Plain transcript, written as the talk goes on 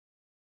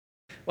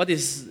what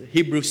is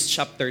Hebrews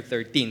chapter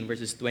 13,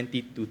 verses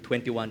 20 to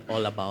 21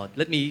 all about?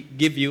 Let me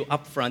give you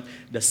upfront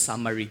the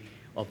summary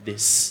of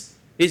this.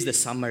 Here's the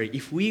summary.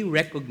 If we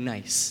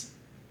recognize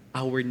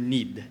our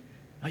need,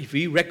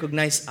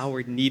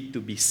 to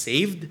be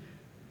saved,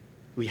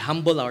 we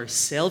humble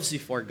ourselves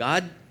before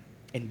God,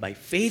 and by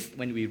faith,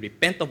 when we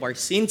repent of our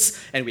sins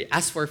and we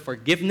ask for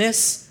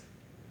forgiveness,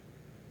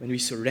 when we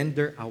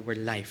surrender our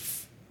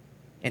life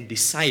and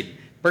decide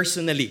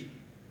personally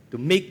to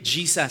make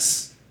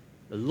Jesus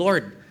the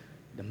Lord,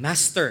 the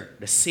Master,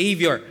 the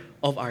Savior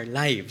of our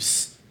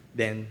lives,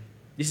 then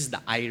this is the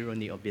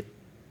irony of it.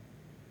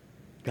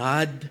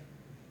 God,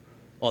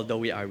 although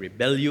we are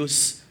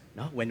rebellious,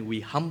 when we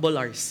humble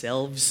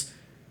ourselves,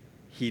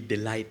 He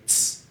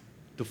delights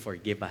to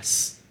forgive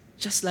us.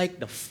 Just like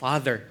the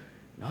father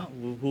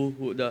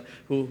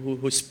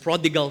whose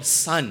prodigal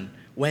son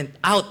went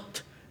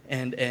out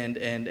and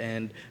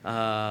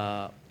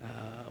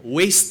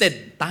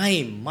wasted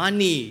time,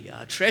 money,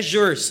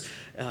 treasures,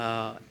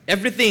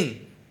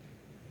 everything,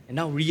 and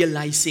now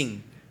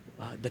realizing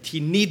that he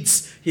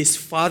needs his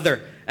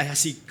father.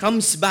 As he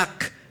comes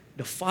back,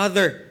 the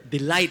father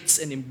delights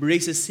and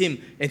embraces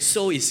him, and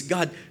so is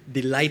God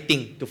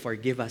delighting to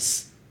forgive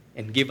us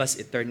and give us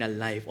eternal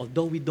life,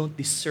 although we don't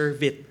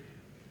deserve it.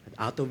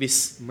 Out of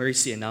His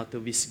mercy and out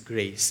of His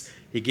grace,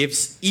 He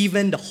gives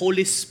even the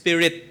Holy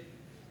Spirit.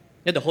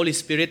 The Holy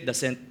Spirit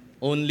doesn't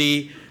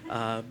only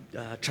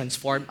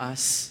transform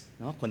us,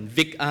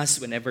 convict us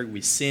whenever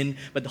we sin,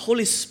 but the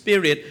Holy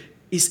Spirit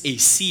is a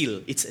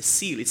seal. It's a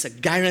seal. It's a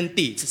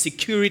guarantee. It's a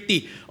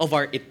security of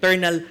our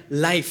eternal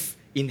life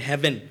in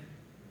heaven.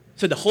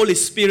 So the Holy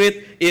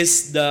Spirit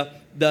is the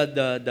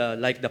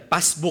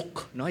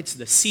passbook. It's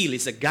the seal.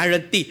 It's a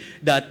guarantee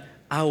that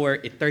our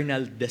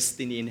eternal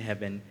destiny in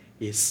heaven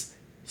is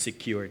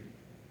secured.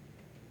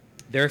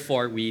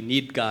 Therefore, we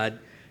need God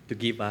to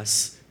give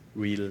us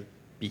real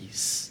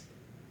peace.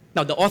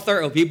 Now, the author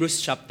of Hebrews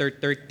chapter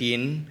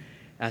 13,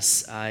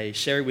 as I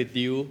share with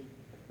you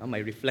my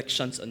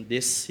reflections on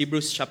this,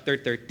 Hebrews chapter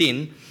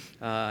 13,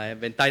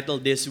 I've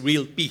entitled this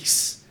Real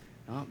Peace.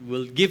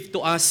 Will give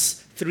to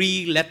us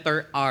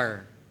 3-letter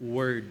R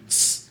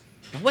words.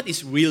 Now, what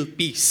is real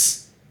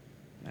peace?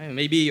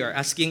 Maybe you're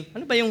asking,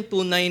 ano ba yung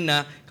tunay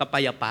na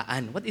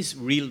kapayapaan? What is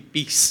real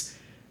peace?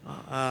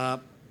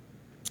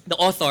 The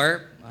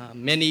author,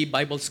 many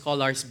Bible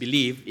scholars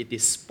believe it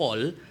is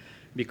Paul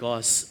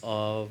because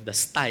of the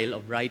style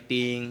of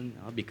writing,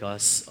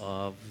 because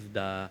of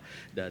the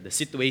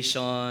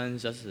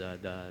situations,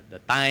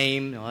 the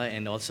time,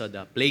 and also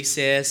the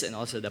places, and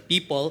also the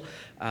people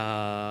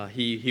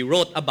he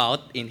wrote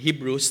about in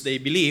Hebrews. They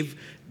believe,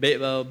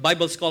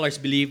 Bible scholars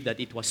believe that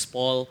it was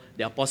Paul,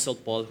 the Apostle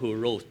Paul, who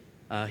wrote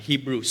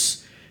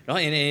Hebrews.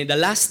 In the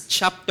last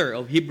chapter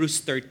of Hebrews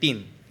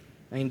 13,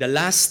 in the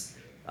last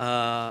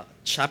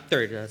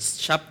chapter, that's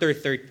chapter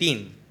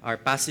 13, our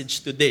passage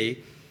today,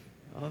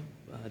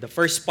 the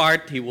first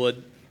part, he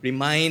would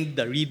remind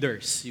the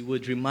readers, he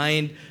would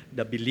remind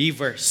the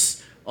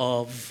believers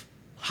of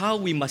how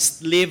we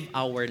must live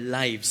our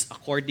lives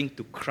according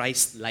to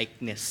Christ's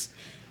likeness.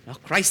 Now,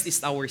 Christ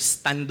is our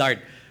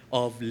standard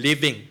of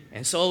living.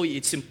 And so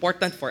it's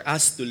important for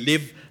us to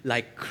live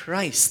like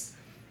Christ.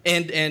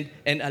 And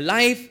a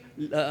life,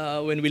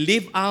 when we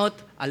live out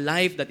a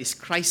life that is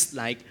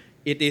Christ-like,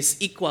 it is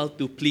equal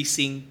to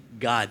pleasing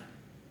God.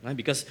 Right?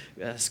 Because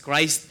as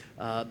Christ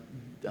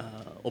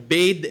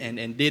obeyed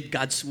and did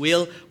God's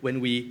will,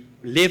 when we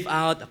live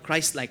out a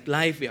Christ-like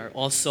life, we are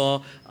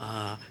also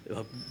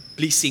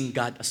pleasing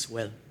God as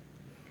well.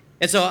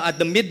 And so at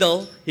the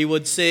middle, he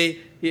would say,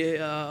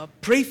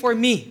 pray for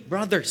me,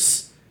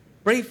 brothers.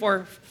 Pray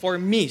for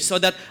me so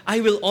that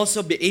I will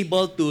also be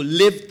able to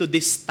live to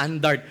this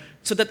standard,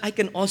 so that I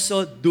can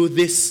also do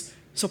this.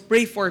 So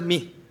pray for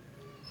me.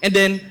 And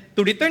then,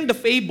 to return the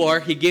favor,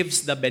 he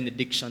gives the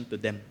benediction to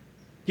them.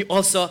 He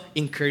also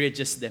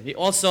encourages them. He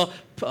also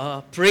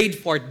prayed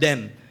for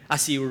them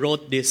as he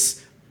wrote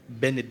this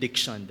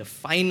benediction, the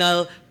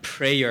final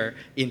prayer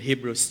in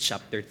Hebrews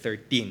chapter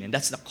 13. And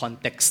that's the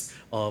context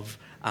of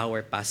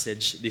our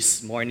passage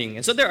this morning.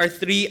 And so there are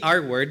 3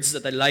 R words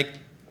that I'd like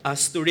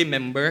us to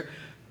remember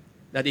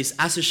that is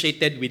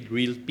associated with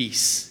real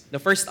peace. The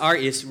first R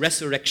is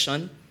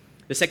resurrection.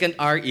 The second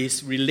R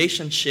is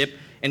relationship.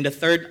 And the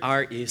third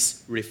R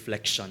is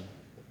reflection.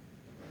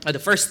 The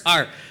first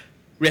R,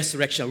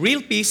 resurrection.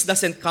 Real peace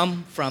doesn't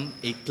come from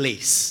a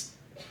place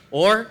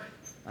or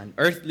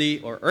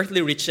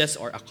earthly riches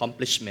or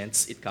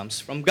accomplishments. It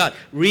comes from God.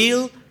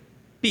 Real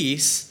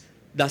peace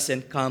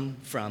doesn't come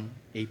from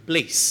a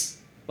place.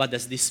 What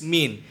does this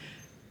mean?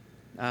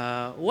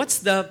 What's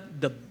the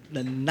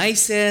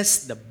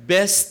nicest, the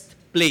best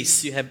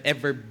place you have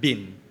ever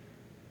been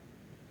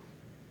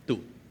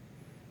to?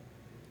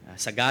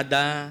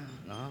 Sagada,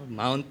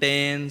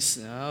 mountains,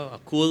 a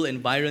cool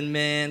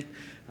environment,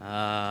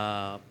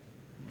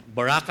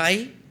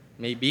 Boracay,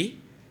 maybe,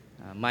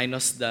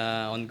 minus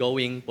the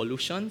ongoing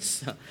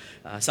pollutions.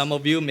 Some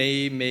of you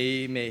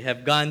may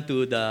have gone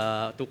to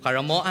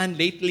Karamoan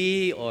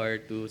lately, or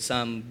to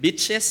some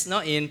beaches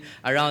in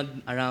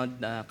around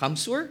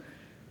Kamsur.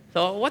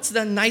 So what's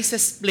the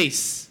nicest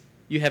place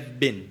you have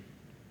been?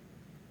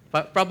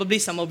 Probably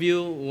some of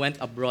you went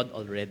abroad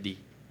already.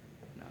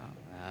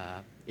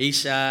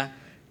 Asia,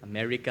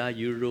 America,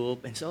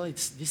 Europe, and so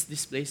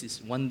this place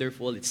is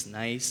wonderful, it's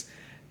nice.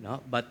 No?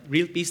 But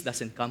real peace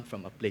doesn't come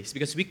from a place,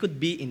 because we could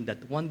be in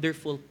that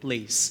wonderful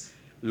place,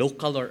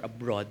 local or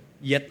abroad,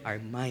 yet our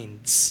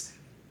minds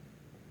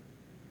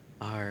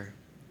are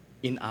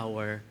in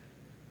our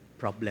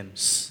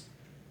problems.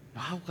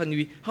 How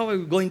are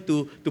we going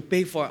to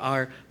pay for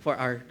our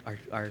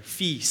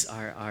fees,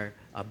 our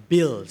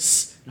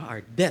bills,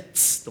 our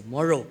debts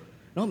tomorrow?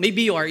 No,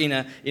 maybe you are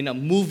in a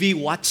movie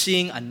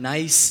watching a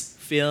nice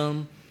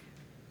film,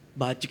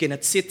 but you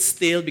cannot sit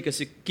still because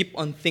you keep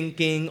on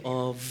thinking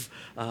of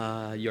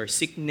your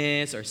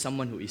sickness, or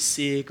someone who is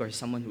sick, or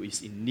someone who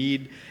is in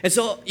need. And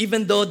so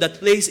even though that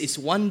place is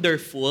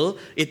wonderful,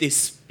 it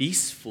is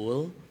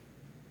peaceful,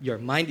 your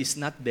mind is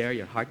not there,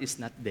 your heart is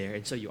not there,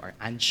 and so you are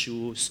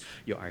anxious,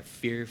 you are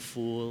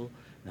fearful,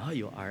 no,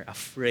 you are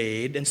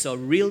afraid. And so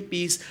real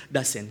peace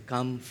doesn't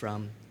come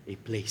from a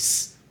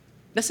place.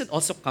 Doesn't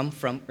also come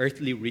from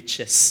earthly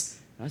riches.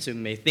 So you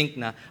may think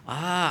na,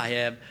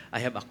 I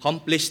have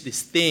accomplished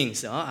these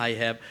things.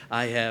 I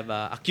have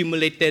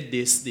accumulated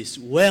this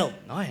wealth,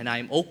 and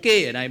I'm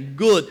okay and I'm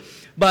good.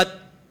 But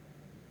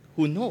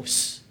who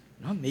knows?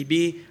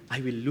 Maybe I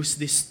will lose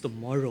this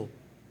tomorrow.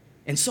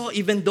 And so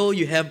even though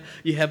you have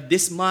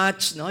this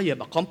much, you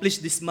have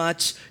accomplished this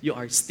much, you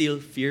are still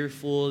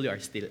fearful, you are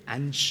still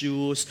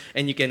anxious,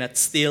 and you cannot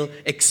still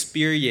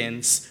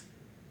experience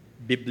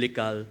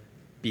biblical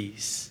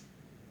peace.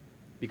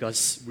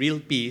 Because real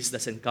peace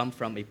doesn't come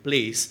from a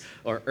place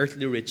or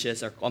earthly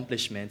riches or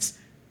accomplishments.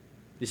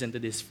 Listen to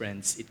this,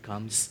 friends. It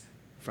comes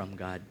from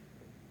God.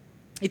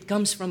 It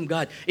comes from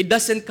God. It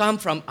doesn't come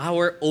from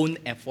our own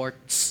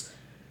efforts.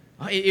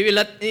 It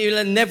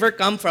will never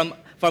come from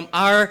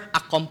our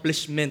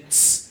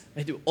accomplishments.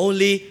 It will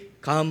only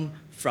come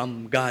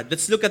from God.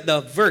 Let's look at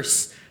the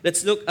verse.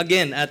 Let's look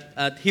again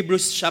at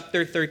Hebrews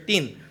chapter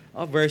 13,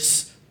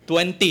 verse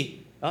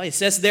 20. It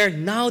says there,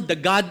 now the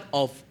God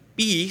of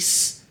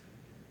peace.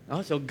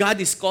 So God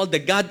is called the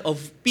God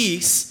of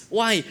peace.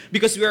 Why?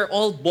 Because we are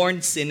all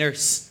born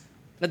sinners.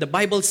 Now, the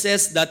Bible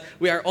says that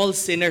we are all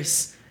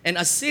sinners. And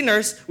as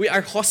sinners, we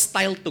are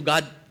hostile to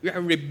God. We are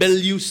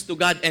rebellious to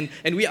God. And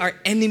we are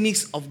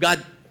enemies of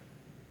God.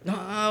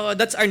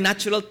 That's our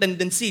natural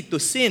tendency, to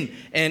sin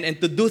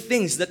and to do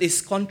things that is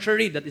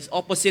contrary, that is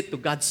opposite to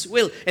God's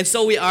will. And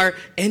so we are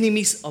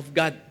enemies of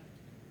God.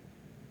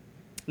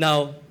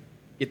 Now,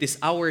 it is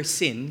our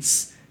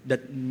sins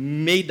that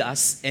made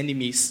us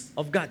enemies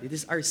of God. It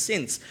is our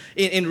sins.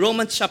 In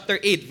Romans chapter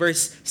 8,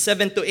 verse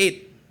 7 to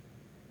 8,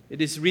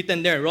 it is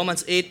written there,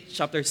 Romans 8,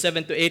 chapter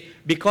 7 to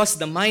 8, because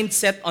the mind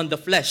set on the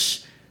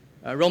flesh.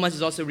 Romans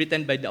is also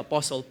written by the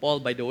Apostle Paul,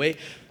 by the way.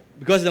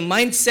 Because the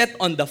mind set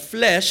on the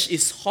flesh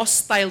is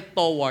hostile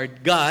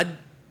toward God,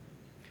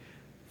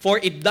 for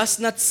it does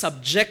not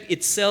subject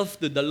itself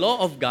to the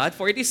law of God,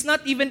 for it is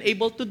not even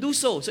able to do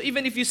so. So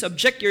even if you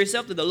subject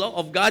yourself to the law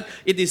of God,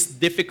 it is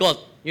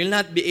difficult. You'll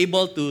not be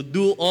able to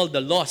do all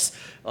the laws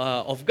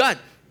of God.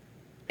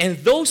 And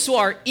those who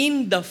are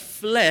in the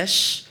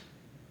flesh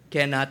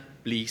cannot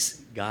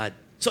please God.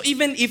 So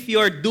even if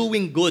you're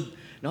doing good,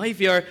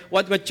 if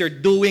what you're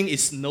doing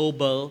is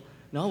noble,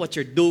 what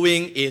you're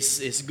doing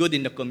is good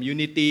in the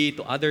community,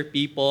 to other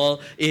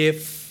people,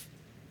 if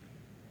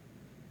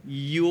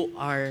you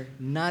are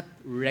not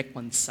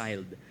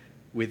reconciled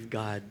with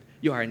God,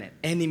 you are an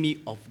enemy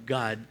of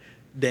God,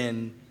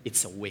 then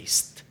it's a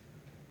waste.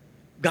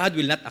 God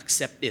will not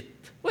accept it.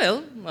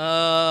 Well,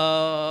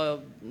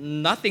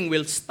 nothing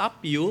will stop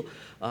you.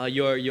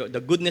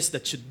 The goodness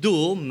that you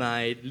do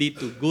might lead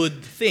to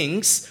good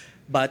things,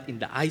 but in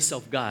the eyes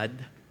of God,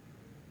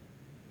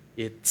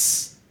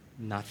 it's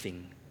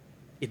nothing.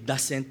 It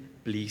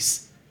doesn't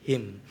please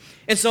Him.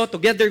 And so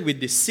together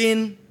with this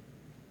sin,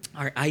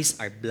 our eyes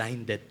are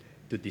blinded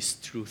to this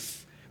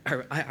truth.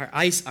 Our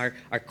eyes are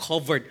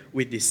covered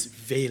with this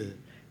veil.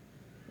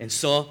 And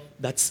so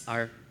that's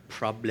our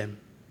problem.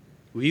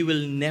 We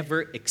will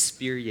never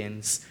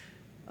experience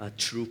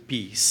true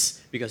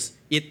peace because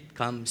it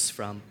comes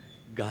from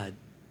God.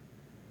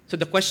 So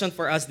the question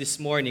for us this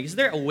morning, is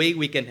there a way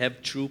we can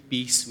have true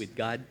peace with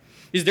God?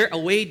 Is there a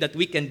way that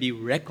we can be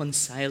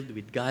reconciled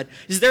with God?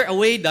 Is there a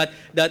way that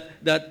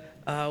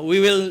we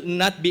will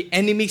not be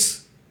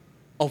enemies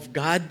of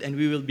God and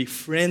we will be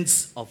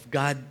friends of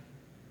God?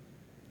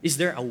 Is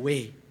there a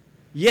way?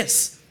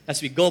 Yes.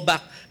 As we go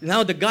back,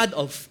 now the God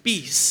of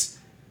peace,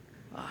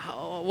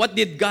 what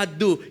did God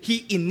do?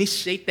 He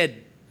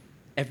initiated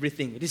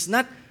everything. It is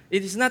not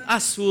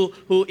us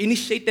who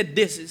initiated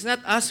this. It's not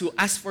us who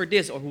asked for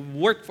this or who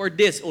worked for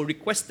this or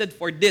requested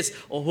for this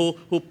or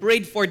who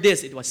prayed for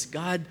this. It was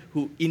God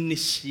who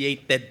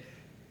initiated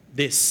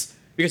this.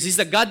 Because He's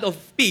the God of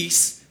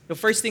peace, the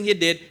first thing He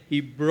did,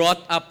 He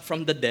brought up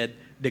from the dead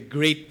the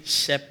great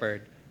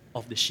shepherd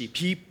of the sheep.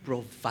 He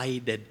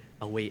provided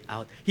a way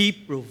out. He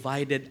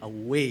provided a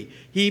way.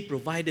 He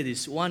provided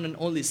His one and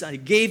only Son. He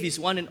gave His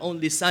one and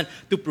only Son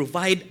to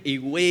provide a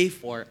way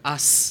for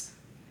us.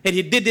 And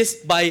he did this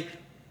by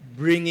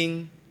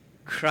bringing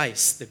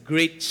Christ, the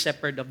great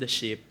shepherd of the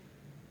sheep.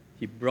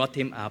 He brought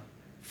him up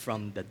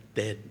from the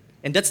dead.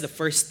 And that's the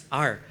first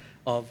R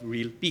of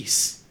real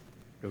peace,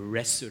 the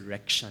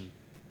resurrection.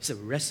 It's a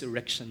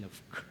resurrection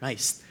of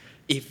Christ.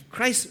 If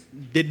Christ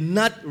did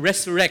not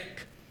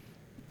resurrect,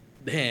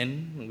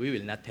 then we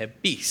will not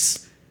have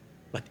peace.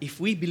 But if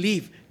we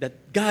believe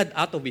that God,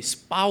 out of His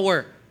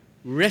power,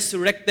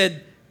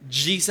 resurrected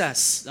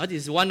Jesus. That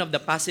is one of the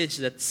passages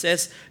that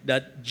says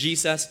that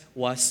Jesus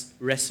was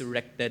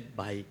resurrected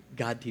by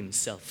God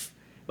Himself.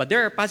 But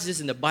there are passages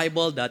in the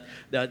Bible that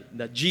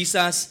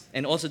Jesus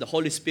and also the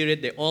Holy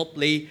Spirit, they all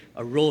play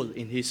a role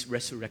in His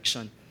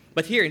resurrection.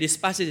 But here in this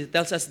passage, it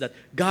tells us that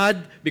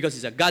God, because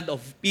He's a God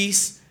of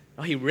peace,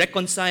 He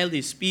reconciled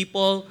His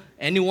people,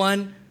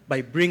 anyone,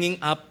 by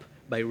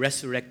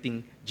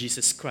resurrecting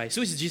Jesus Christ.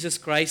 Who is Jesus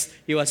Christ?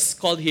 He was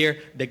called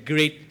here the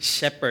great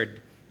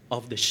shepherd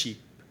of the sheep.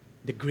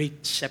 The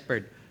great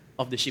shepherd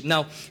of the sheep.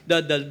 Now,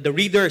 the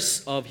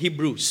readers of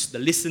Hebrews, the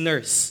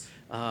listeners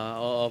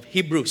of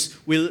Hebrews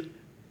will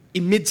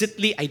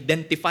immediately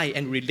identify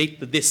and relate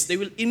to this. They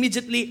will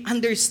immediately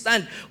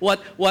understand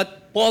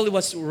what Paul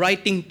was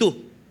writing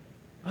to.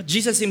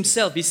 Jesus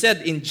Himself, He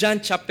said in John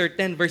chapter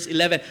 10, verse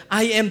 11,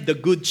 I am the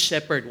good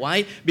shepherd.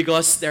 Why?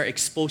 Because they're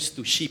exposed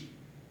to sheep.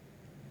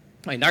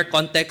 In our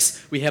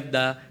context, we have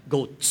the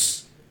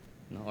goats,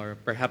 or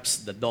perhaps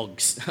the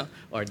dogs,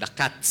 or the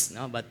cats.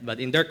 But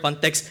in their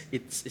context,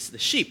 it's the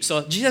sheep.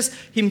 So Jesus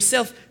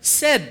Himself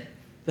said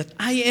that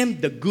I am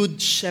the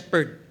good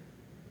shepherd.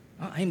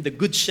 I am the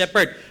good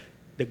shepherd.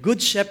 The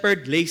good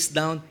shepherd lays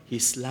down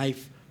his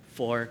life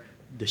for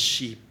the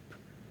sheep.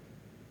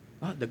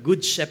 The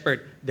good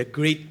shepherd, the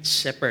great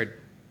shepherd.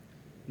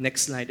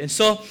 Next slide. And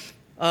so,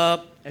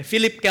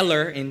 Philip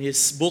Keller, in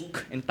his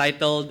book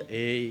entitled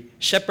A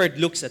Shepherd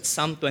Looks at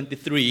Psalm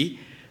 23,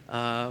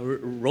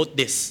 wrote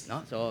this.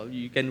 So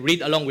you can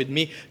read along with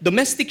me.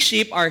 Domestic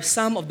sheep are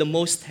some of the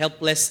most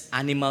helpless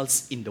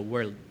animals in the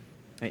world.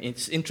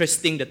 It's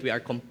interesting that we are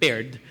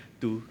compared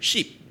to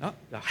sheep.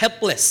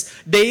 Helpless.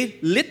 They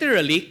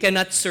literally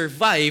cannot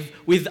survive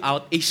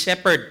without a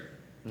shepherd.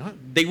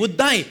 They would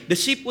die. The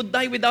sheep would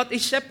die without a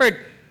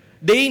shepherd.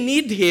 They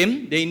need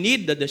him.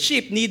 The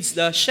sheep needs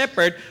the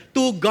shepherd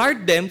to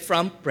guard them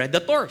from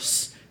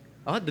predators.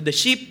 The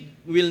sheep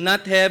will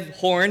not have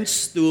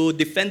horns to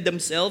defend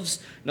themselves.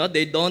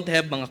 They don't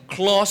have mga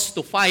claws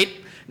to fight.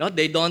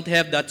 They don't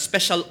have that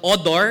special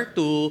odor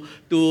to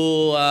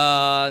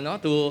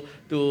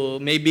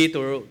maybe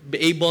to be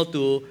able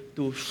to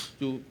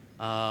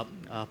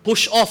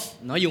push off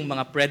yung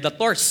mga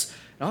predators,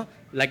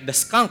 like the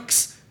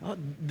skunks.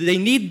 They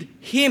need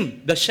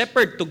him, the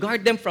shepherd, to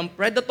guard them from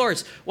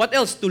predators. What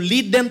else? To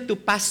lead them to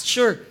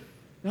pasture.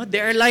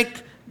 They're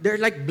like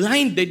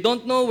blind. They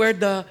don't know where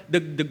the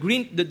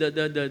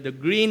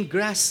green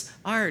grass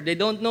are. They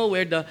don't know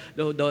where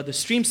the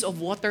streams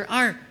of water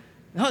are.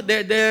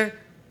 They're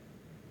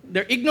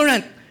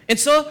ignorant. And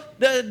so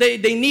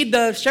they need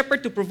the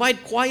shepherd to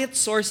provide quiet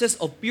sources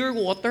of pure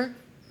water.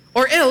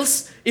 Or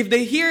else, if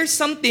they hear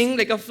something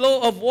like a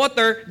flow of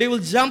water, they will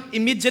jump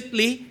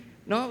immediately,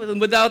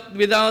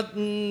 without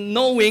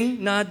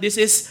knowing that this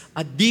is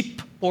a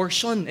deep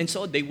portion. And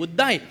so they would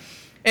die.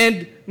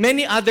 And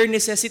many other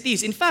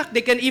necessities. In fact,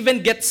 they can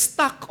even get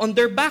stuck on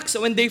their backs.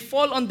 So when they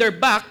fall on their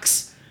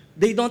backs,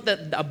 they don't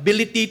have the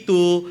ability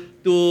to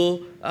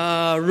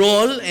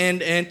roll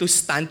and to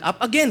stand up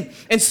again.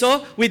 And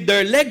so, with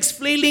their legs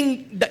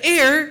flailing the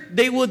air,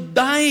 they would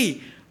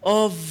die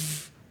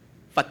of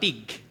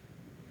fatigue.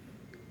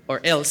 Or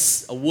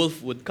else, a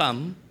wolf would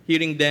come,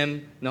 hearing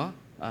them,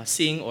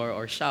 sing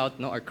or shout,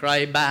 or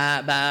cry,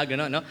 ba,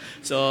 ba,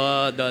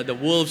 So the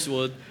wolves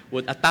would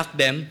attack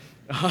them.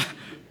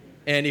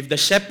 And if the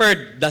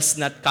shepherd does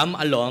not come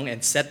along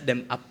and set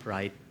them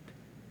upright,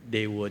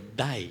 they would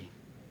die.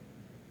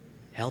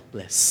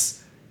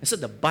 Helpless. And so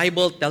the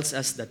Bible tells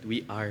us that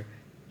we are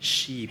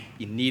sheep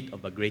in need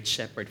of a great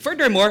shepherd.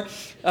 Furthermore,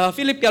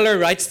 Philip Keller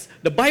writes,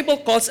 the Bible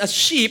calls us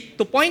sheep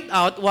to point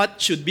out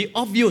what should be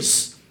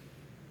obvious,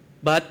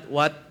 but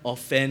what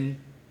often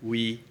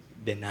we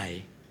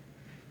deny.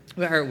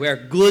 We are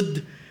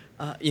good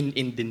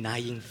in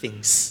denying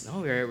things.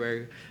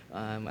 You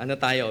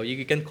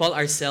can call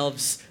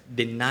ourselves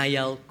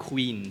denial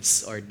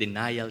queens or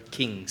denial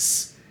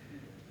kings.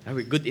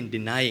 We're good in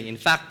denying. In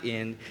fact,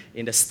 in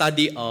the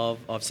study of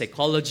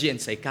psychology and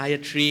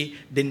psychiatry,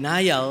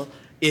 denial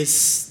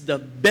is the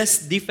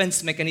best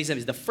defense mechanism,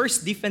 is the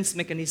first defense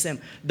mechanism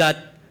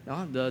that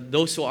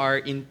those who are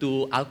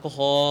into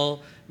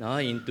alcohol,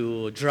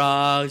 into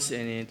drugs,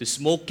 and into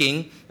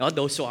smoking,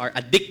 those who are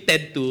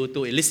addicted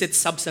to illicit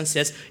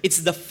substances, it's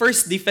the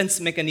first defense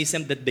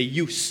mechanism that they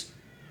use.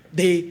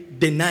 They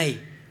deny.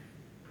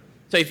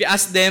 So if you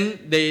ask them,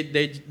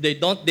 they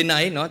don't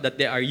deny that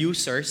they are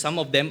users. Some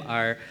of them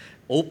are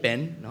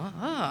open.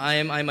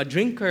 I'm a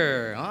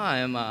drinker.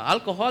 I'm an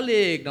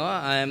alcoholic.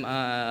 I'm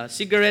a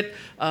cigarette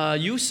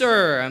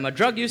user. I'm a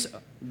drug user.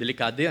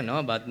 Delikado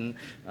yun, but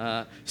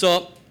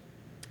so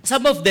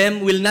Some of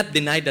them will not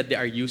deny that they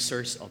are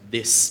users of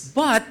this.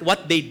 But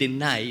what they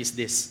deny is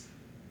this,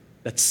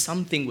 that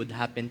something would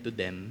happen to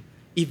them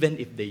even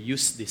if they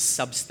use these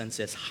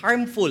substances,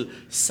 harmful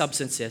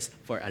substances,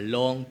 for a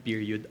long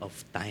period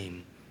of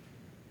time.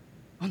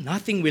 Oh,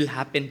 nothing will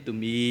happen to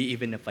me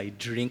even if I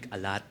drink a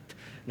lot.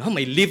 No,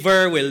 my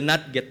liver will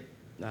not get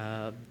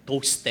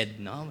toasted.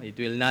 No, it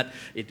will not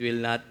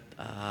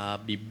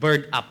be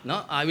burned up.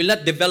 No, I will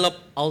not develop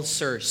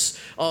ulcers.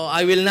 Or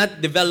I will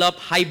not develop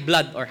high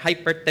blood or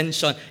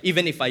hypertension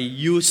even if I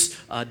use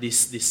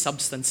these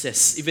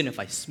substances. Even if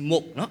I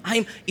smoke. No,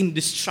 I'm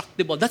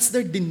indestructible. That's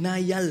their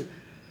denial.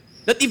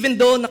 That even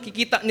though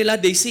nakikita nila,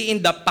 they see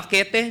in the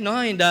pakete,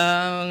 no, in the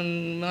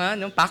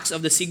mga packs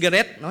of the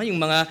cigarette, no, yung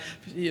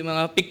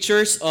mga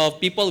pictures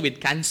of people with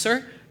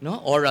cancer,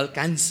 no, oral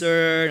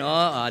cancer,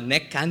 no,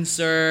 neck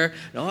cancer,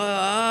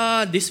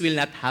 no, this will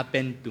not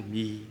happen to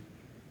me.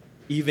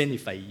 Even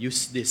if I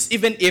use this,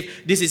 even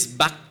if this is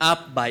backed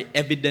up by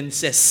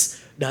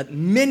evidences that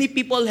many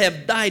people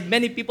have died,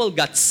 many people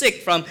got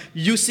sick from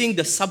using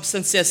the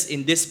substances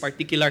in this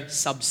particular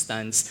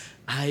substance,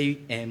 I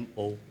am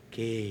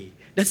okay.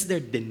 That's their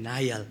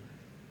denial.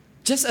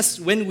 Just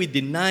as when we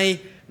deny,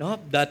 no,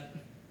 that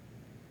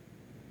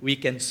we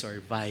can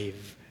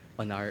survive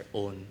on our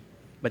own.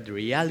 But the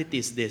reality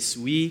is this,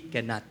 we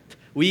cannot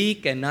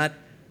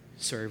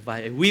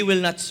survive. We will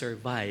not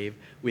survive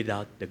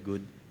without the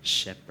Good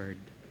Shepherd.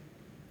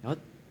 Not?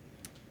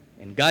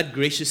 And God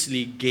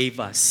graciously gave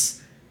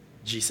us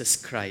Jesus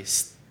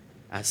Christ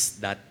as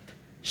that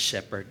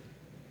shepherd.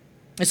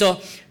 And so,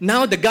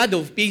 now the God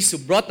of peace who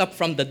brought up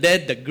from the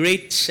dead the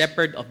great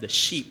shepherd of the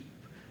sheep.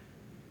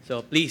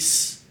 So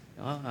please,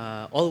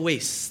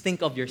 always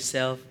think of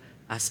yourself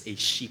as a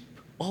sheep,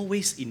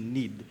 always in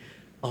need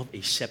of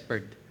a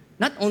shepherd.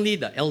 Not only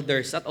the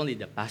elders, not only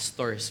the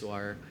pastors who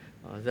are,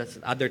 that's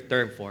another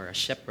term for a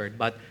shepherd,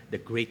 but the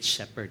great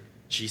shepherd,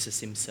 Jesus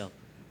himself,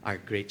 our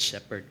great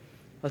shepherd.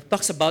 Well, it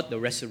talks about the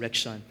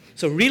resurrection.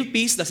 So real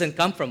peace doesn't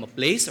come from a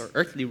place or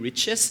earthly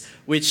riches,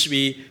 which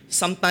we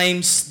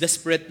sometimes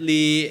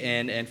desperately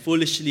and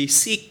foolishly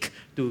seek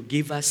to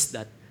give us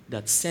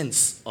that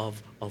sense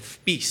of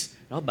peace.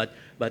 No? But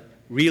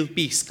real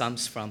peace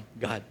comes from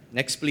God.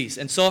 Next, please.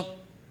 And so,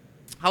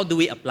 how do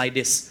we apply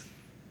this?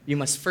 You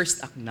must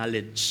first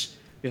acknowledge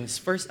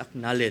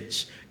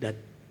that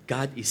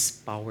God is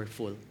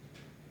powerful.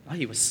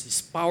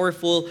 He's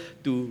powerful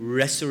to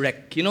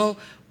resurrect. You know,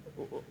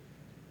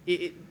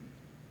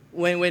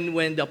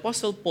 when the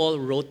Apostle Paul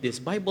wrote this,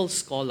 Bible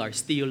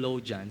scholars,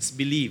 theologians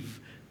believe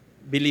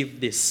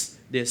this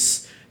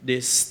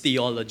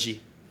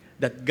theology,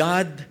 that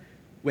God,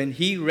 when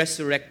He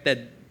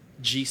resurrected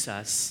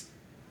Jesus,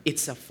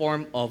 it's a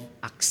form of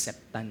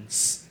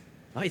acceptance.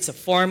 It's a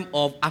form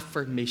of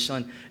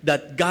affirmation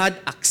that God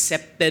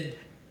accepted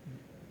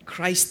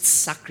Christ's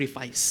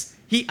sacrifice.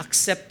 He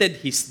accepted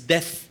His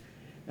death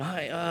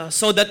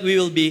so that we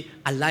will be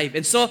alive.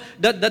 And so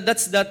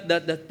that's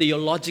the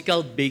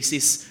theological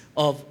basis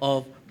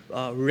of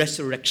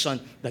resurrection,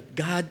 that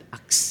God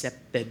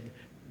accepted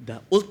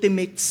the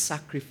ultimate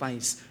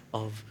sacrifice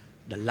of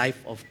the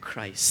life of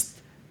Christ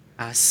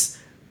as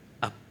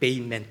a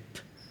payment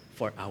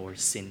for our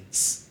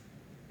sins.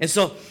 And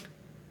so,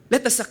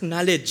 let us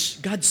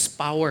acknowledge God's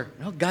power,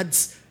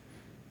 God's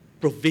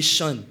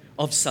provision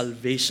of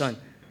salvation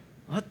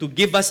to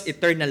give us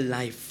eternal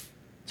life.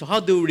 So how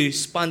do we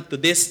respond to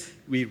this?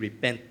 We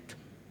repent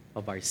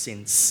of our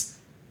sins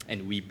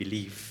and we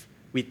believe.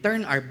 We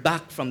turn our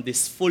back from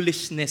this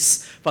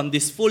foolishness, from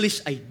these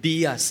foolish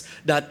ideas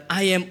that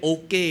I am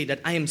okay, that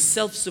I am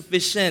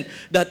self-sufficient,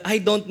 that I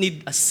don't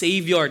need a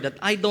Savior, that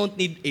I don't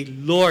need a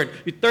Lord.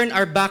 We turn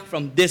our back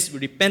from this, we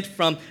repent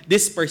from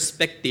this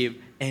perspective,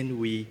 and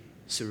we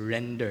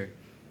surrender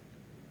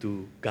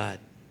to God.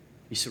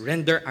 We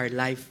surrender our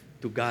life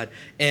to God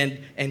and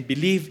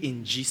believe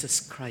in Jesus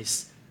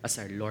Christ as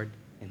our Lord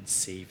and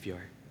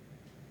Savior.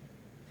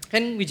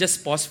 Can we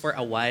just pause for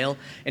a while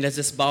and let's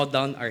just bow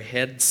down our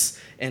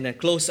heads and then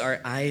close our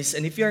eyes?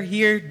 And if you're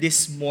here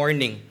this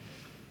morning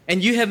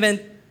and you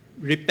haven't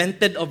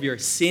repented of your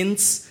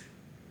sins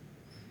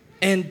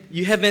and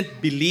you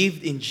haven't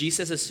believed in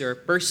Jesus as your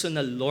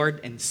personal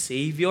Lord and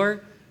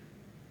Savior,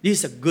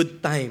 this is a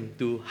good time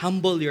to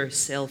humble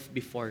yourself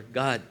before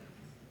God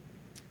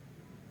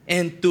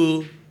and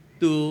to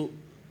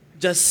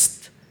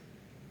just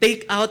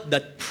take out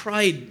that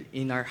pride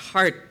in our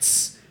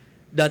hearts,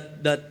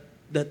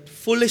 that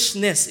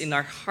foolishness in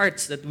our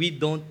hearts that we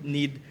don't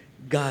need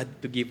God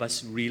to give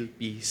us real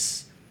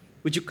peace.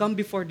 Would you come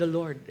before the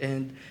Lord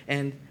and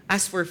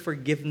ask for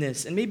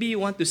forgiveness? And maybe you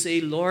want to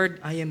say, Lord,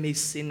 I am a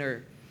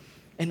sinner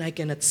and I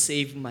cannot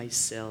save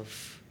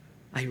myself.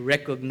 I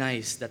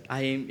recognize that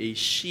I am a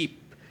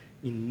sheep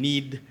in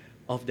need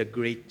of the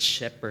great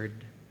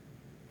shepherd.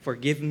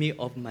 Forgive me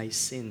of my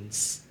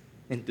sins.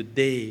 And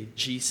today,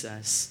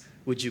 Jesus,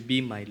 would you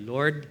be my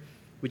Lord?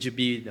 Would you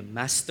be the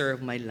master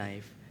of my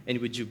life? And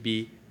would you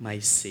be my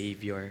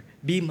Savior?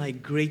 Be my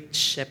great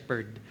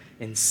shepherd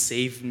and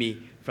save me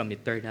from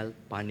eternal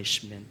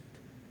punishment.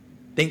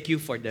 Thank you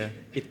for the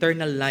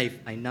eternal life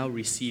I now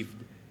received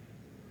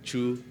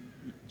through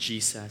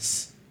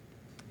Jesus.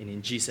 And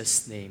in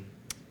Jesus' name,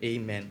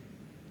 amen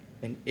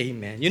and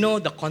amen. You know,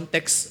 the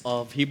context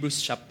of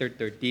Hebrews chapter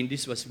 13,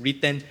 this was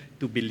written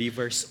to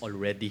believers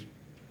already.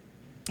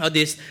 Now,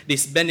 this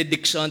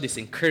benediction, this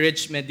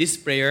encouragement, this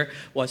prayer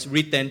was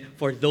written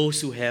for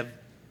those who have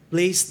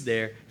placed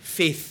their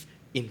faith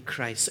in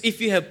Christ. So if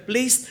you have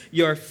placed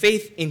your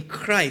faith in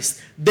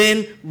Christ,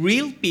 then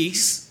real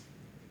peace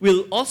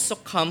will also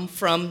come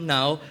from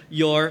now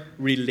your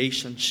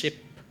relationship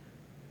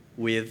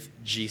with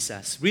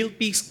Jesus. Real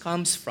peace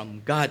comes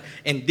from God,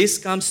 and this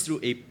comes through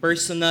a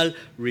personal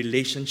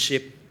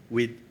relationship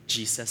with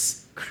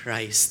Jesus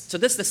Christ. So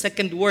that's the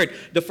second word.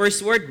 The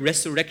first word,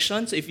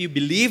 resurrection. So if you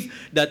believe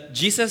that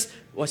Jesus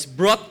was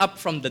brought up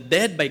from the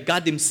dead by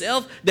God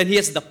Himself, then He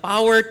has the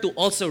power to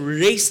also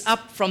raise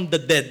up from the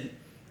dead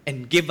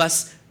and give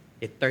us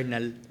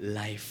eternal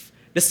life.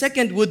 The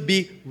second would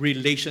be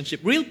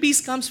relationship. Real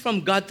peace comes from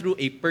God through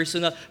a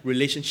personal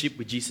relationship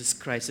with Jesus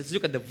Christ. Let's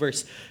look at the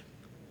verse.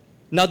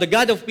 Now the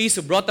God of peace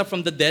who brought up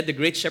from the dead, the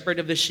great shepherd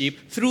of the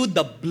sheep, through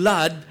the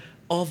blood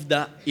of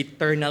the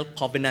eternal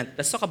covenant.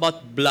 Let's talk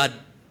about blood.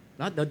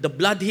 The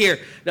blood here.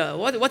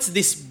 What's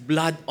this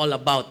blood all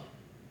about?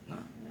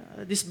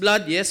 This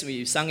blood, yes,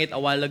 we sang it a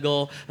while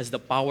ago, has the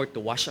power to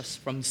wash us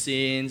from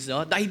sins.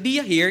 The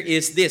idea here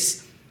is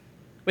this.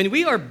 When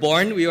we are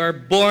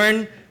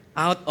born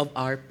out of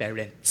our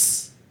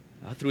parents,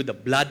 through the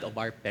blood of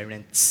our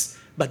parents.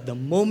 But the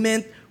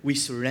moment we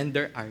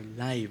surrender our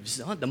lives,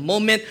 the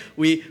moment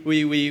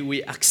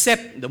we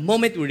accept, the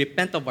moment we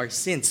repent of our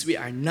sins, we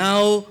are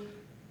now,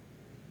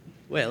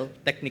 well,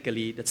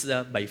 technically, that's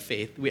by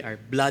faith, we are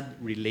blood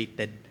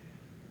related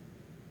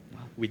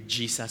with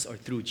Jesus or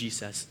through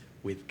Jesus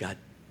with God.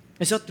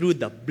 And so through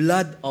the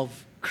blood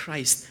of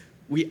Christ,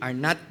 we are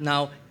not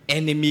now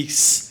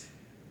enemies.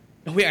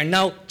 We are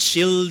now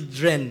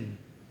children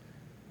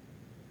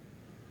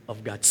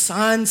of God,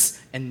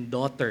 sons and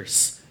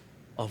daughters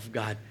of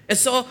God. And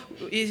so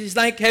it's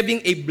like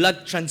having a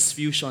blood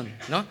transfusion.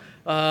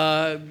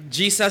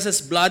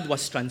 Jesus' blood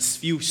was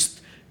transfused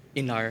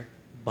in our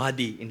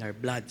body, in our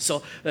blood.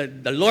 So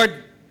the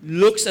Lord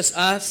look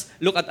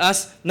at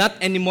us not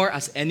anymore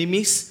as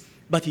enemies,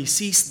 but He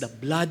sees the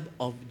blood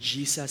of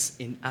Jesus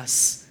in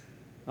us.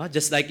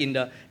 Just like in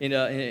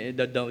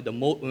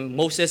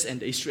Moses and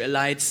the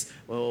Israelites,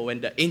 when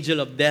the angel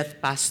of death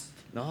passed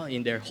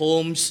in their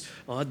homes,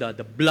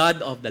 the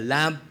blood of the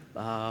lamb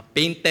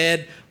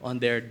painted on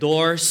their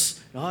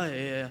doors.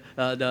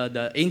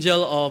 The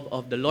angel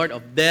of the Lord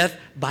of death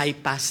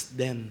bypassed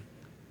them,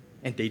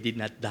 and they did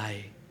not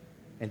die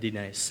and did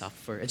not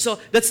suffer. And so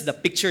that's the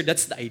picture,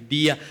 that's the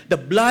idea. The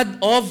blood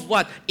of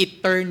what?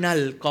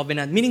 Eternal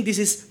covenant, meaning this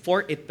is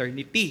for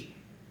eternity.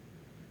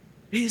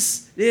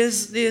 This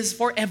is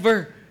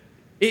forever.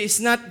 It's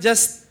not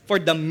just for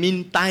the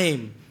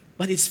meantime,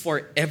 but it's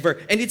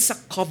forever. And it's a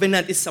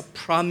covenant, it's a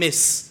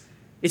promise.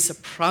 It's a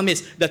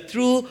promise that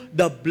through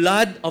the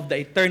blood of the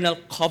eternal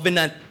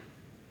covenant,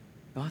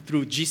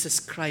 through Jesus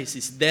Christ,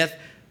 His death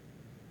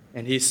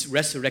and His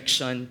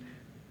resurrection,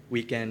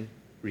 we can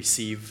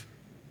receive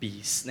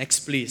peace.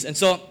 Next, please. And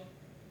so,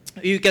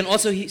 you can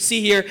also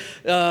see here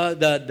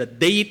the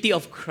deity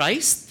of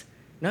Christ.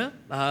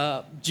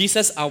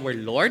 Jesus, our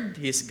Lord,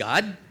 He is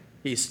God,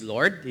 He is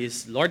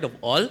Lord of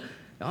all,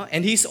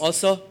 and He's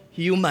also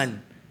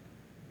human.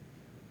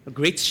 A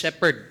great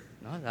shepherd.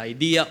 The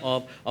idea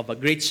of a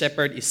great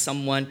shepherd is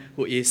someone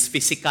who is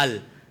physical,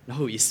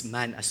 who is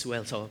man as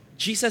well. So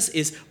Jesus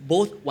is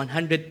both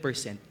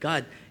 100%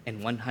 God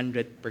and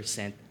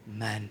 100%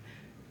 man.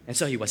 And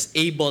so He was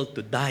able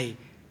to die.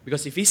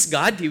 Because if He's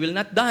God, He will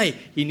not die.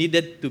 He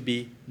needed to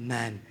be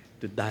man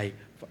to die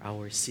for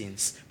our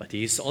sins. But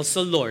He is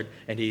also Lord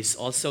and He is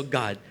also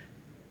God.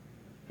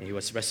 And He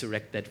was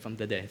resurrected from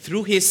the dead.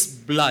 Through His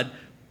blood,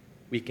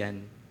 we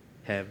can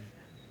have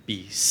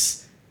peace.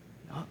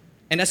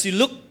 And as you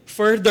look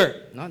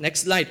further,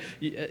 next slide,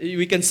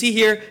 we can see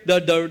here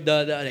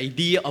the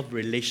idea of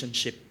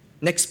relationship.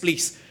 Next,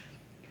 please.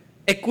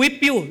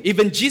 Equip you,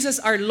 even Jesus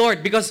our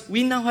Lord, because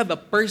we now have a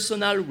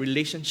personal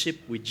relationship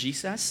with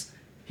Jesus.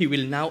 He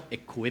will now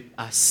equip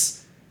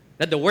us.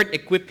 Now, the word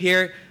equip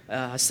here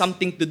has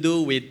something to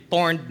do with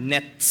torn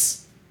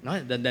nets.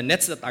 The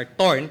nets that are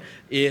torn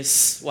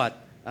is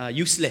what?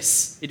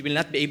 Useless. It will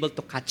not be able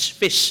to catch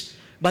fish.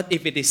 But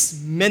if it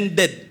is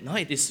mended,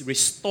 it is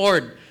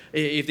restored,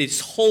 if it's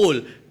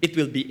whole, it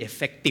will be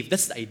effective.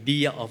 That's the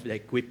idea of the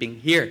equipping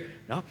here.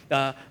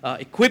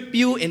 Equip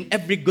you in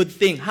every good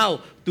thing.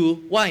 How?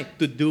 Why?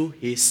 To do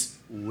His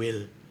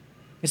will.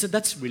 And so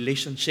that's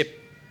relationship.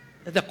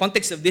 The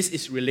context of this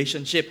is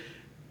relationship.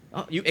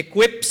 You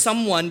equip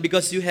someone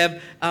because you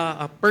have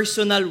a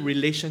personal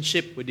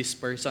relationship with this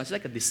person. It's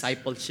like a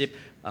discipleship,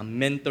 a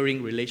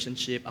mentoring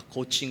relationship, a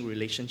coaching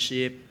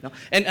relationship.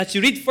 And as you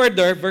read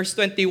further, verse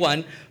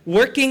 21,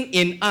 working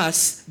in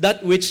us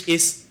that which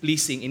is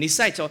pleasing in His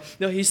sight. So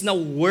He's now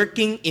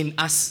working in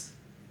us.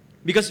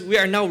 Because we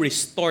are now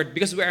restored.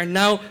 Because we are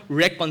now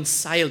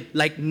reconciled.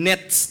 Like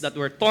nets that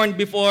were torn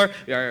before,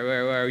 we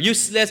are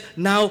useless.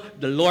 Now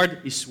the Lord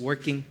is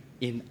working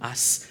in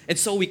us. And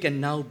so we can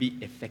now be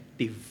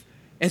effective.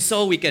 And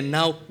so we can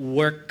now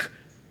work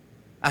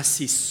as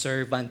His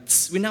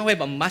servants. We now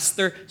have a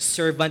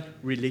master-servant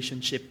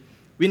relationship.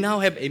 We now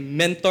have a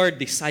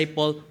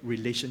mentor-disciple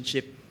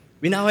relationship.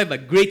 We now have a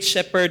great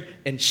shepherd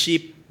and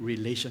sheep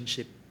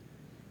relationship.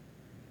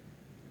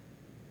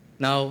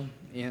 Now,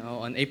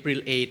 on April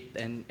 8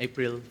 and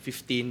April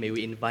 15, may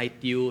we invite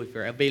you, if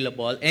you're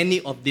available,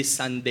 any of this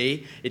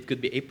Sunday, it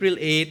could be April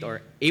 8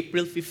 or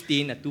April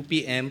 15 at 2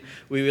 p.m.,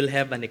 we will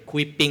have an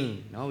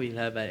equipping. We'll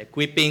have an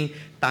equipping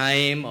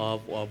time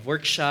of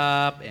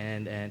workshop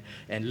and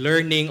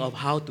learning of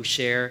how to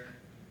share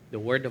the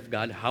Word of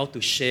God, how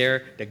to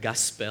share the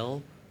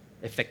gospel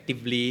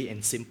effectively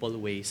in simple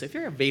ways. So if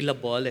you're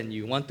available and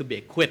you want to be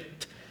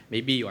equipped,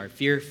 maybe you are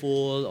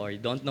fearful or you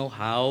don't know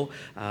how,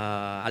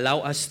 allow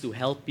us to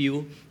help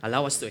you,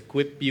 allow us to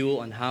equip you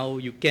on how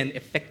you can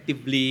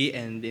effectively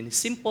and in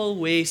simple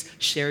ways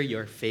share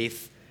your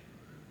faith.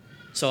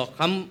 So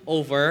come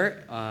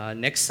over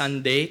next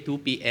Sunday, 2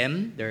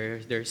 p.m.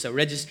 There's a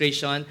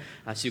registration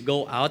as you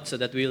go out so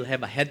that we'll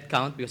have a head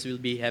count because we'll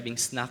be having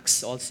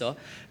snacks also.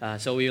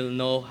 So we'll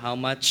know how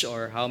much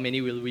or how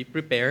many will we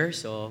prepare.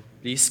 So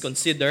please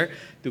consider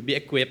to be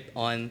equipped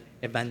on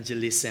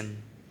evangelism.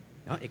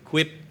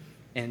 Equip,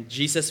 and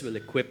Jesus will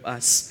equip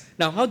us.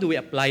 Now, how do we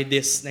apply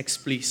this? Next,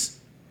 please.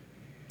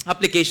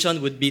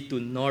 Application would be to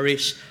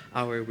nourish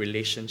our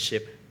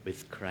relationship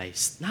with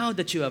Christ. Now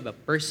that you have a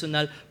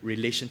personal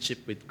relationship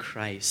with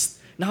Christ,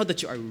 now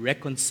that you are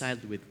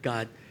reconciled with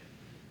God,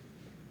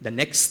 the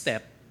next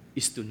step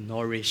is to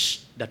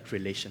nourish that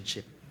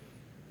relationship.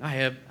 I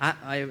have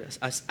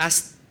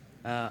asked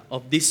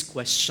of these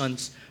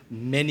questions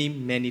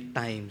many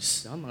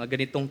times. Mga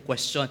ganitong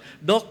question.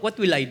 Doc, what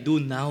will I do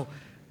now?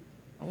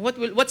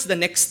 What's the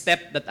next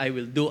step that I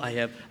will do? I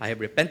have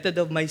repented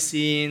of my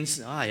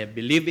sins. I have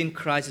believed in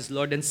Christ as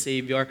Lord and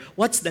Savior.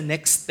 What's the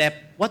next step?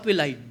 What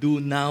will I do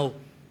now?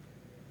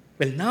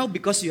 Well, now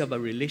because you have a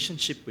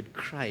relationship with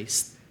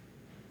Christ,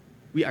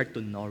 we are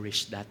to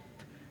nourish that.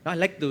 Now, I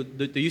like to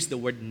use the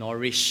word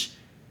nourish.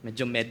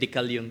 Medyo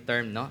medical yung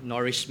term, no?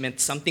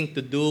 Nourishment, something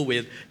to do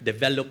with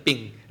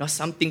developing, no?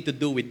 Something to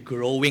do with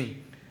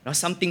growing, no?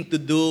 Something to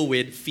do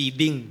with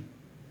feeding.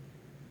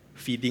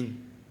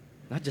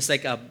 Not just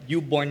like a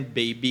newborn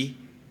baby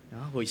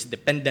who is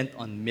dependent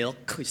on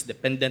milk, who is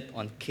dependent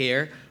on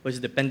care, who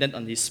is dependent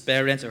on his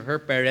parents or her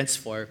parents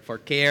for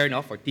care,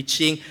 for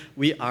teaching.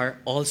 We are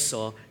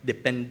also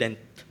dependent.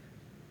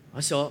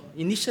 So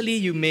initially,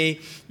 you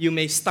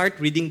may start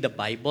reading the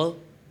Bible.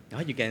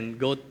 You can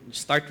go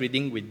start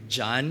reading with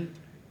John,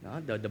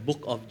 the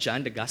book of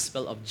John, the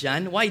Gospel of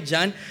John. Why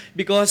John?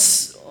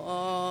 Because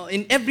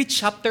in every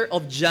chapter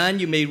of John,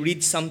 you may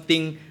read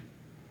something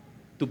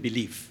to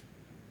believe.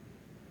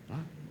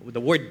 The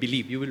word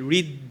believe. You will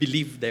read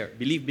believe there.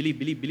 Believe.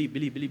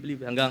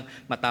 Hanggang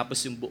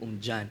matapos yung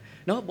buong John.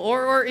 No?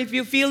 Or if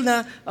you feel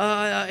na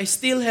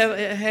still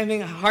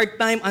having a hard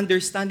time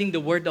understanding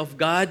the Word of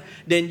God,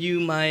 then you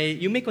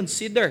may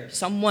consider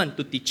someone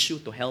to teach you,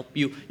 to help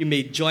you. You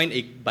may join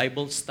a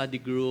Bible study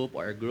group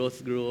or a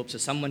growth group so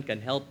someone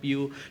can help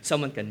you,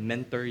 someone can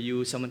mentor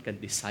you, someone can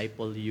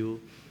disciple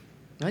you.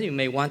 You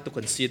may want to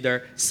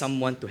consider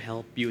someone to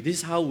help you. This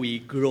is how we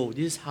grow.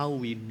 This is how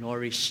we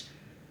nourish.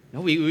 No,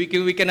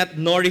 we cannot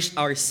nourish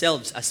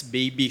ourselves as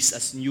babies,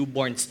 as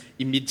newborns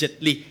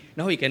immediately.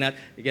 No, we cannot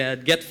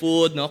get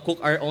food, cook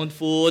our own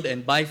food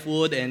and buy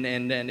food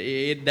and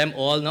eat them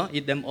all.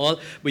 Eat them all.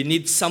 We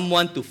need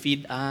someone to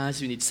feed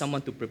us. We need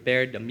someone to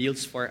prepare the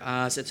meals for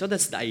us. And so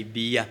that's the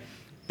idea.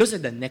 Those are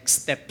the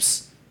next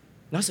steps.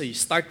 So you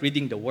start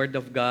reading the Word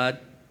of God.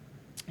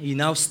 You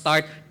now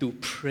start to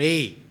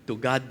pray to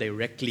God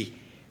directly.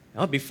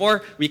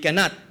 Before, we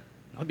cannot.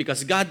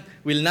 Because God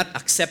will not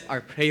accept our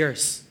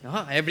prayers.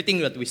 Everything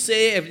that we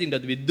say, everything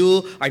that we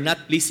do are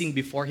not pleasing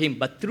before Him.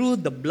 But through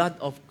the blood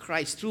of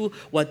Christ, through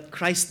what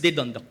Christ did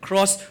on the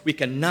cross, we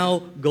can now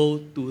go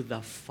to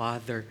the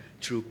Father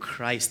through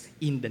Christ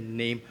in the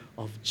name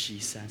of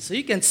Jesus. So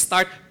you can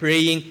start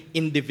praying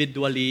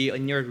individually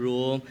in your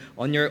room,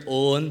 on your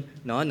own,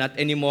 not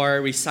anymore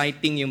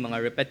reciting yung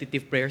mga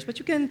repetitive prayers, but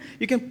you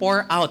can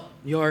pour out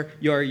your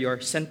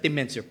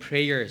sentiments, your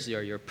prayers,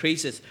 your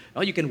praises.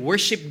 You can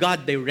worship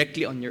God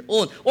directly on your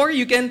own, or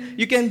you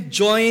can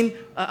join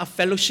a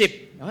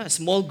fellowship, a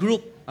small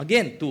group.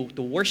 Again,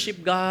 to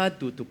worship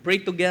God, to pray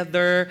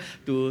together,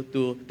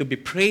 to be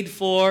prayed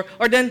for,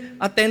 or then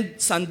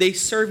attend Sunday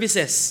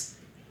services.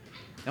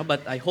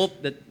 But I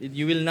hope that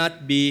you will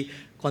not be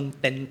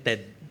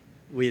contented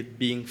with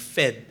being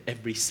fed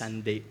every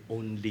Sunday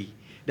only.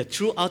 That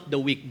throughout the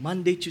week,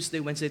 Monday, Tuesday,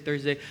 Wednesday,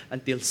 Thursday,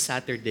 until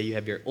Saturday, you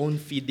have your own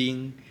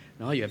feeding.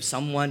 You have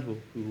someone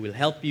who will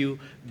help you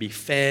be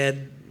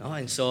fed.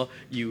 And so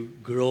you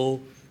grow.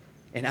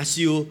 And as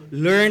you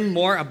learn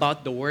more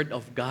about the Word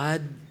of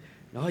God,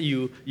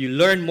 you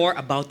learn more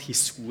about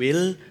His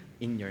will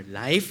in your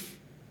life,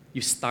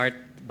 you start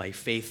by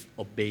faith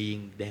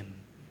obeying them.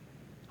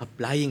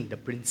 applying the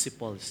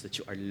principles that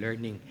you are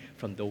learning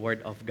from the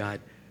Word of God.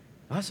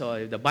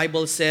 So the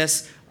Bible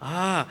says,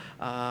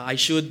 I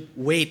should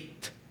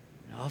wait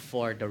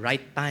for the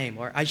right time,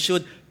 or I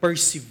should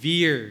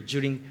persevere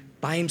during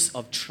times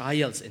of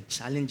trials and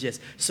challenges.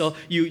 So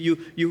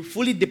you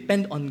fully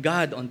depend on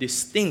God on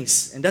these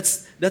things, and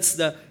that's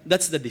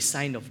the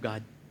design of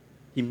God.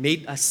 He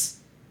made us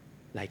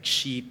like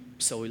sheep,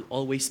 so we'll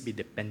always be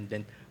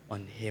dependent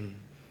on Him.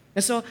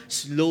 And so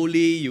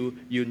slowly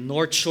you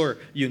nurture,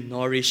 you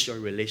nourish your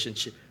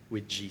relationship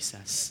with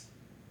Jesus.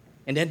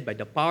 And then by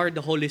the power of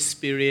the Holy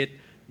Spirit,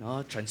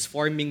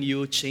 transforming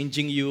you,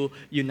 changing you,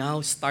 you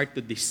now start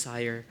to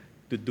desire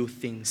to do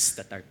things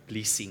that are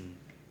pleasing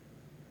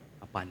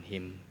upon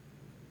Him.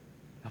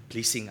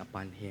 Pleasing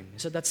upon Him.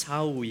 So that's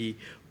how we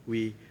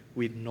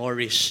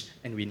nourish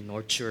and we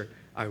nurture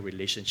our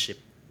relationship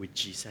with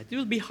Jesus. It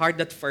will be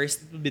hard at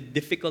first. It will be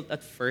difficult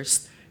at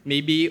first.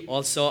 Maybe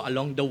also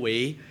along the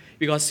way.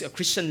 Because a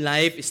Christian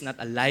life is not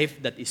a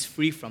life that is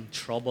free from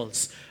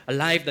troubles. A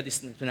life that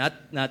is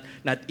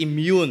not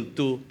immune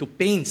to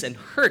pains and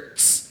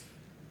hurts.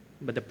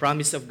 But the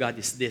promise of God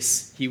is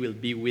this: He will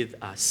be with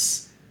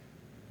us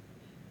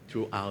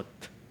throughout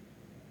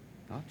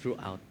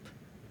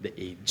the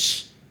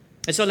age.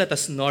 And so let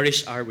us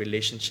nourish our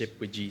relationship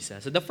with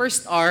Jesus. So the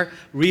first R,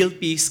 real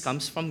peace,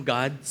 comes from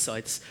God. So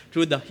it's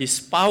through His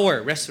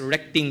power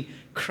resurrecting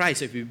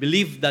Christ. If we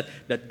believe that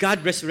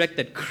God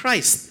resurrected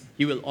Christ,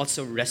 He will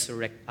also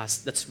resurrect us.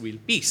 That's real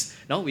peace.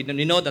 No, we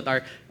know that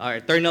our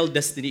eternal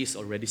destiny is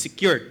already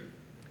secured.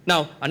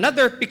 Now,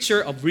 another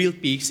picture of real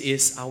peace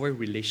is our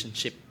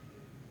relationship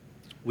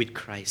with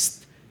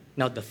Christ.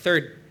 Now, the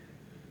third,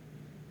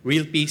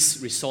 real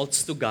peace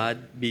results to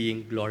God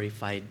being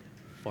glorified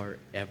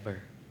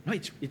forever. No,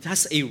 it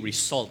has a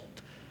result.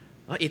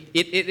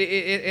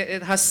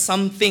 It has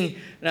something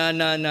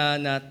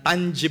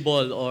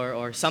tangible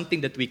or something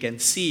that we can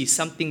see,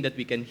 something that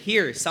we can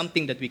hear,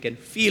 something that we can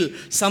feel,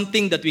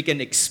 something that we can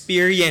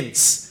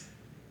experience.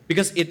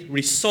 Because it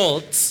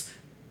results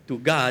to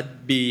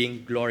God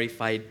being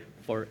glorified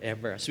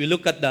forever. As we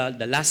look at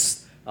the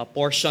last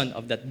portion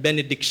of that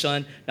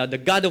benediction, now the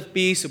God of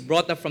peace who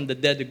brought us from the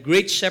dead, the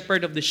great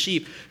shepherd of the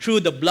sheep, through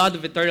the blood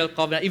of eternal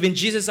covenant, even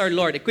Jesus our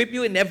Lord, equip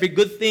you in every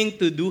good thing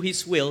to do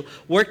His will,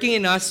 working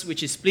in us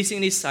which is pleasing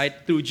in His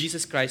sight, through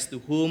Jesus Christ, to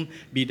whom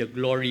be the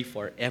glory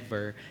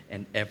forever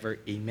and ever.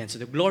 Amen. So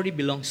the glory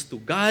belongs to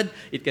God.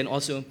 It can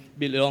also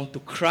belong to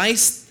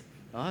Christ.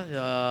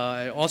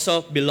 It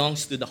also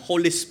belongs to the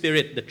Holy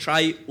Spirit, the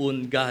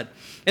triune God.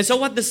 And so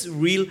what does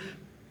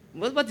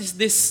what is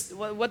this?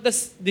 What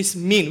does this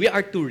mean? We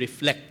are to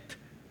reflect.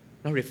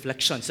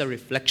 Reflection. It's a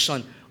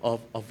reflection of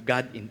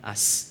God in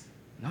us.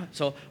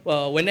 So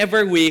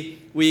whenever we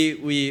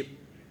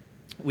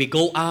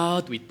go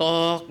out, we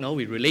talk,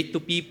 we relate to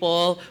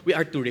people, we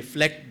are to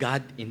reflect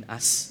God in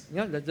us.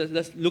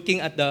 That's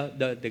looking at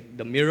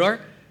the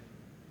mirror.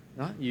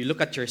 You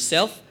look at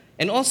yourself,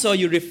 and also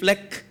you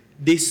reflect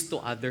this to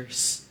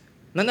others.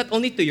 Not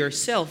only to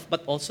yourself,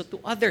 but also to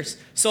others.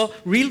 So,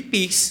 real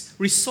peace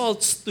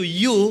results to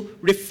you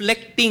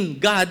reflecting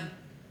God.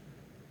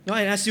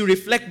 And as you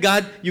reflect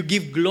God, you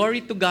give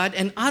glory to God,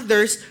 and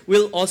others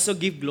will also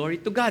give glory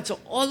to God. So,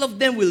 all of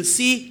them will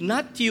see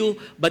not you,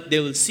 but they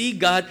will see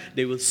God.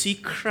 They will see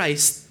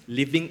Christ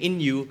living in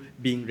you,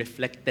 being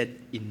reflected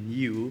in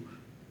you.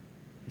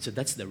 And so,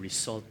 that's the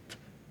result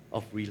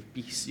of real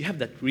peace. You have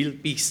that real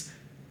peace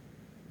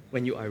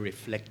when you are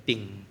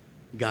reflecting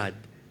God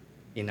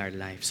in our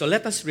life. So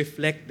let us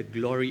reflect the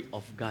glory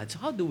of God. So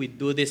how do we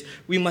do this?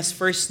 We must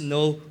first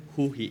know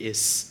who He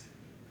is.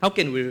 How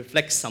can we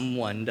reflect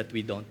someone that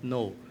we don't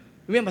know?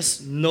 We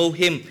must know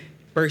Him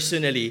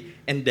personally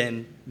and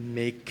then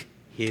make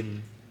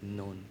Him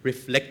known.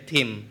 Reflect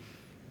Him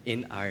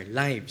in our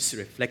lives.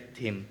 Reflect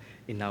Him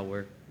in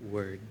our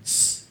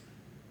words.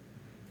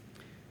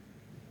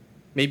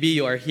 Maybe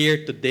you are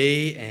here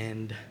today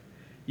and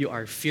you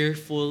are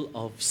fearful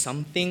of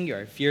something. You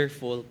are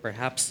fearful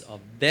perhaps of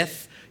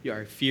death. You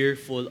are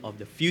fearful of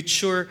the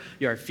future.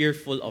 You are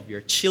fearful of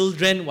your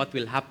children, what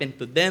will happen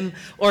to them.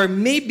 Or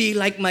maybe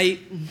like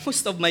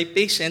most of my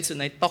patients, when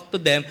I talk to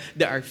them,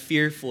 they are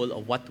fearful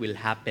of what will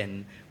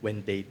happen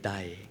when they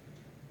die.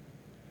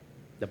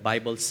 The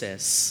Bible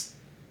says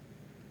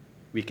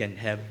we can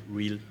have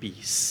real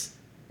peace.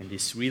 And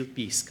this real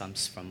peace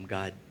comes from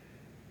God.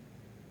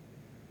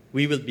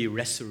 We will be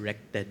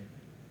resurrected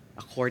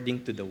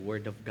according to the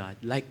Word of God,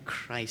 like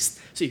Christ.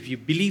 So if you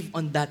believe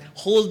on that,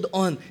 hold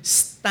on,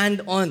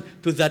 stand on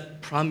to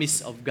that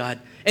promise of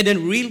God. And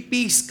then real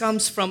peace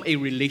comes from a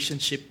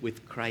relationship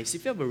with Christ.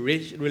 If you have a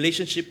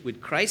relationship with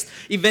Christ,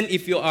 even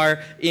if you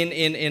are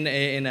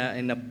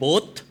in a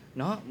boat,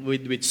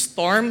 with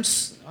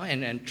storms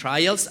and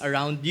trials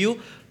around you,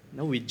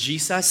 with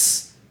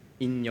Jesus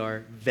in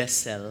your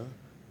vessel,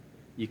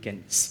 you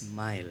can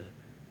smile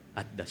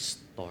at the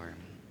storm.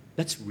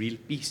 That's real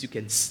peace. You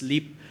can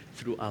sleep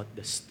throughout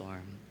the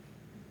storm.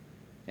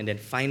 And then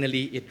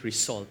finally, it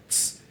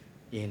results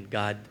in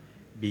God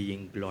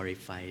being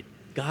glorified.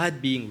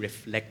 God being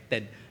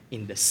reflected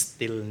in the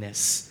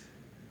stillness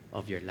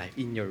of your life,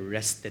 in your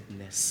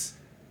restedness.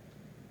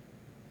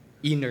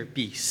 Inner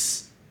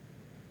peace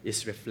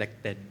is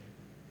reflected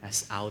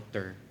as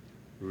outer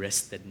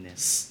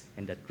restedness.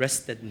 And that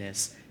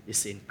restedness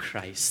is in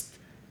Christ.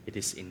 It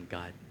is in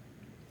God.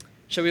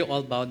 Shall we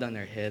all bow down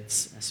our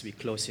heads as we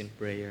close in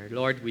prayer?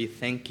 Lord, we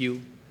thank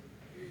you.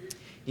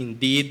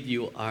 Indeed,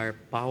 you are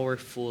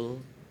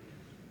powerful.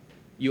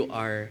 You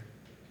are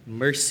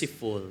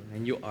merciful,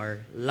 and you are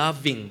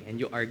loving, and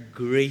you are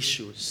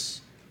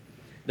gracious.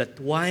 That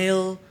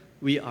while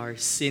we are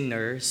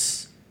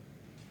sinners,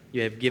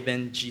 you have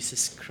given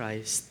Jesus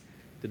Christ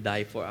to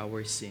die for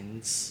our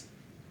sins.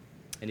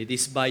 And it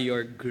is by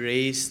your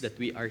grace that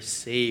we are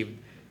saved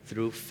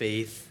through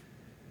faith.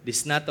 It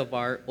is not of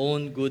our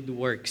own good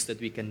works that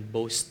we can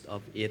boast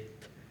of it.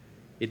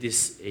 It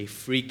is a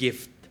free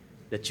gift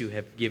that you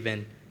have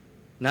given,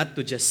 not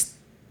to just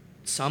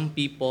some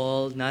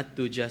people, not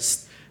to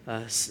just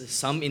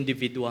some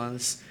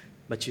individuals,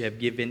 but you have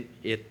given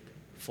it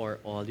for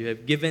all. You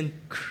have given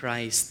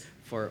Christ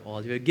for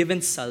all. You have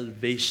given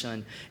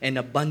salvation and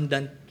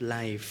abundant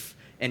life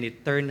and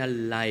eternal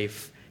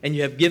life. And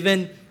you have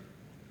given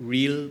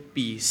real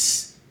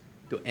peace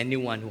to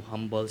anyone who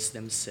humbles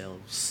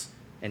themselves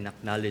and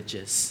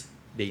acknowledges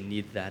they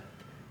need that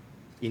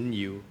in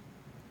you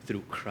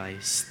through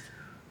Christ.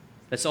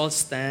 Let's all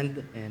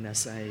stand, and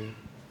as I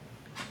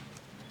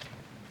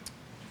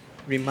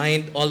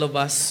remind all of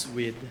us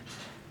with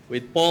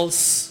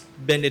Paul's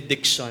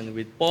benediction,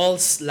 with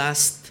Paul's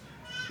last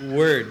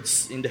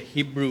words in the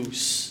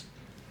Hebrews.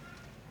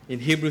 In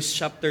Hebrews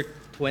chapter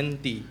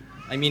 20,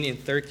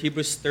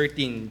 Hebrews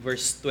 13,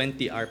 verse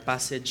 20, our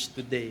passage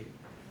today.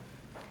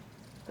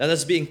 Let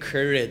us be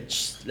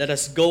encouraged. Let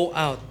us go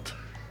out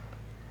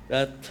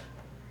that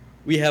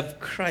we have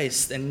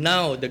Christ, and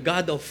now the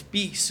God of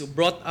peace, who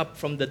brought up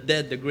from the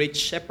dead the great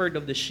shepherd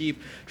of the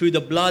sheep through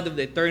the blood of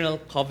the eternal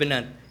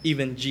covenant,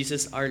 even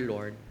Jesus our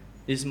Lord.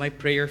 This is my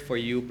prayer for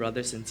you,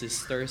 brothers and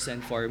sisters,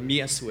 and for me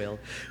as well,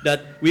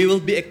 that we will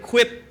be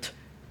equipped,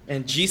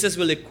 and Jesus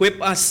will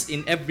equip us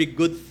in every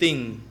good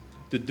thing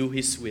to do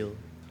His will,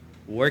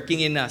 working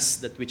in us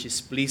that which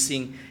is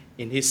pleasing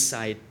in His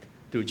sight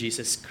through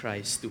Jesus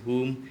Christ, to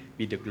whom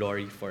be the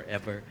glory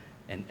forever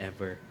and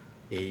ever.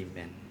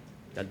 Amen.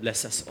 God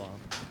bless us all.